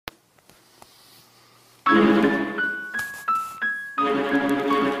Just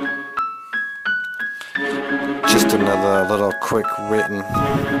another little quick written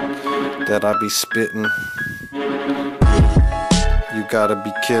that I be spitting. You gotta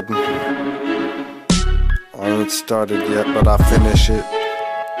be kidding. I ain't started yet, but I finish it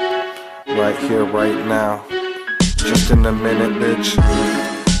right here, right now. Just in a minute, bitch.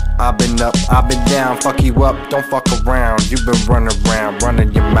 I've been up, I've been down, fuck you up, don't fuck around. You've been running around,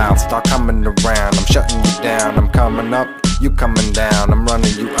 running your mouth, start coming around. I'm shutting you down, I'm coming up, you coming down. I'm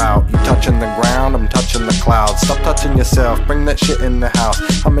running you out, you touching the ground, I'm touching the clouds. Stop touching yourself, bring that shit in the house.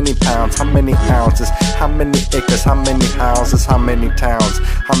 How many pounds, how many ounces, how many acres, how many houses, how many towns,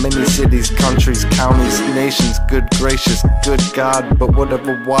 how many cities, countries, counties, nations. Good gracious, good God, but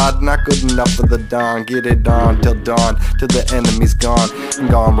whatever wad, not good enough for the dawn. Get it on till dawn, till the enemy's gone. And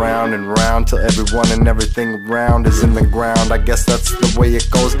gone round and round till everyone and everything around is in the ground. I guess that's the way it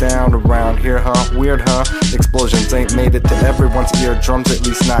goes down around here, huh? Weird, huh? Explosions ain't made it to everyone's eardrums, at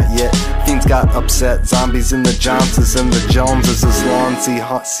least not yet. Fiends got upset, zombies in the Johnses and the Joneses is long.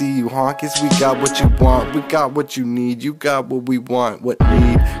 See you honkies, we got what you want, we got what you need, you got what we want. What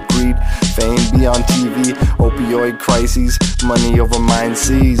need? Greed, fame, be on TV, opioid crises, money over mind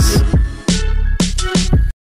seas.